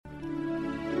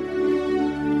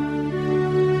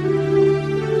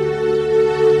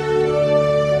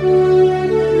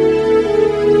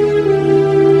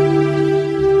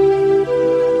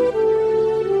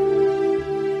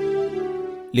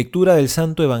Lectura del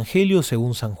Santo Evangelio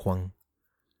según San Juan.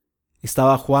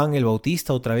 Estaba Juan el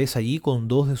Bautista otra vez allí con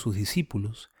 2 de sus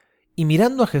discípulos, y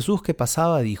mirando a Jesús que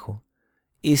pasaba, dijo: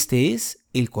 «Este es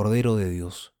el Cordero de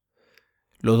Dios».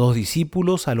 Los 2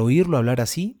 discípulos, al oírlo hablar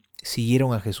así,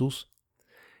 siguieron a Jesús.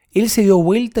 Él se dio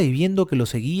vuelta y viendo que lo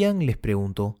seguían, les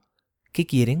preguntó: «¿Qué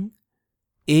quieren?».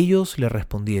 Ellos le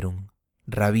respondieron: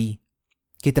 «Rabí»,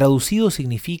 que traducido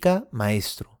significa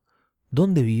maestro,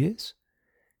 «¿dónde vives?».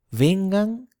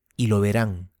 «Vengan y lo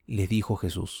verán», les dijo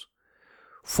Jesús.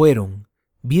 Fueron,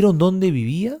 vieron dónde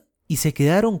vivía y se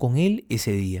quedaron con él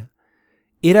ese día.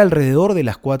 Era alrededor de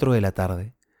las 4 de la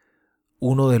tarde.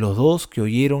 Uno de los 2 que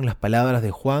oyeron las palabras de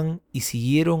Juan y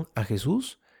siguieron a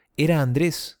Jesús era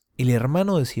Andrés, el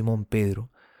hermano de Simón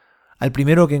Pedro. Al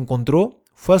primero que encontró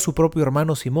fue a su propio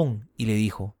hermano Simón y le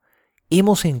dijo: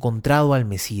 «Hemos encontrado al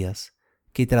Mesías»,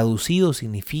 que traducido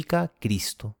significa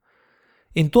Cristo.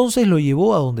 Entonces lo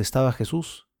llevó a donde estaba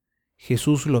Jesús.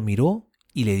 Jesús lo miró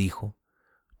y le dijo: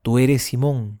 «Tú eres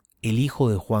Simón, el hijo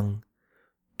de Juan.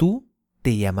 Tú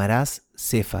te llamarás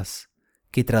Cefas»,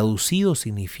 que traducido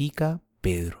significa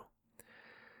Pedro.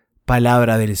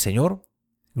 Palabra del Señor.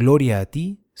 Gloria a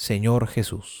ti, Señor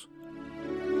Jesús.